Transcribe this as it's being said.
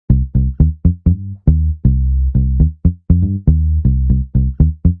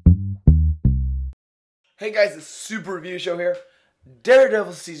Hey guys, the Super Review Show here.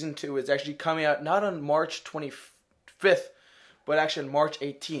 Daredevil Season 2 is actually coming out not on March 25th, but actually on March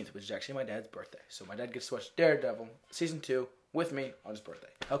 18th, which is actually my dad's birthday. So my dad gets to watch Daredevil Season 2 with me on his birthday.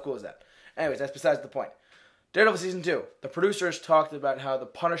 How cool is that? Anyways, that's besides the point. Daredevil Season 2. The producers talked about how the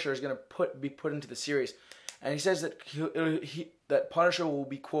Punisher is going to be put into the series. And he says that that Punisher will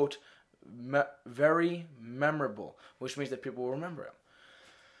be, quote, very memorable, which means that people will remember him.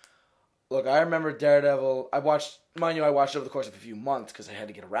 Look, I remember Daredevil. I watched it over the course of a few months because I had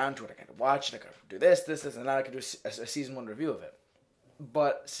to get around to it. I had to watch it. I could do this, and now I could do a season 1 review of it.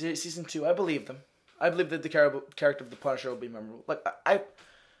 But season 2, I believe them. I believe that the character of the Punisher will be memorable. Like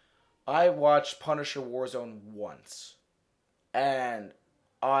I watched Punisher Warzone once, and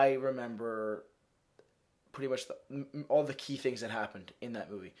I remember pretty much all the key things that happened in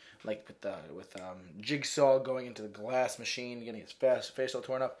that movie, like with Jigsaw going into the glass machine, getting his face all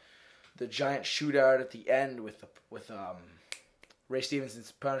torn up. The giant shootout at the end with Ray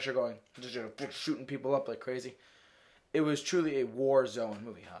Stevenson's Punisher going just shooting people up like crazy. It was truly a war zone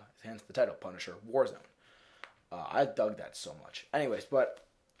movie, huh? Hence the title, Punisher Warzone. I dug that so much. Anyways, but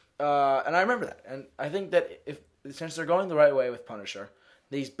and I remember that, and I think that since they're going the right way with Punisher,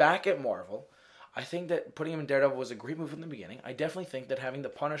 he's back at Marvel. I think that putting him in Daredevil was a great move from the beginning. I definitely think that having the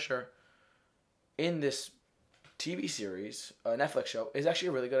Punisher in this TV series, a Netflix show, is actually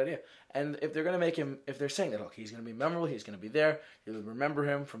a really good idea. And if they're going to make him, if they're saying that, look, he's going to be memorable, he's going to be there, you'll remember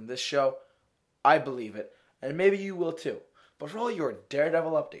him from this show, I believe it. And maybe you will too. But for all your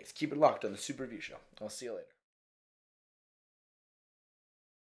Daredevil updates, keep it locked on the Super Review Show. I'll see you later.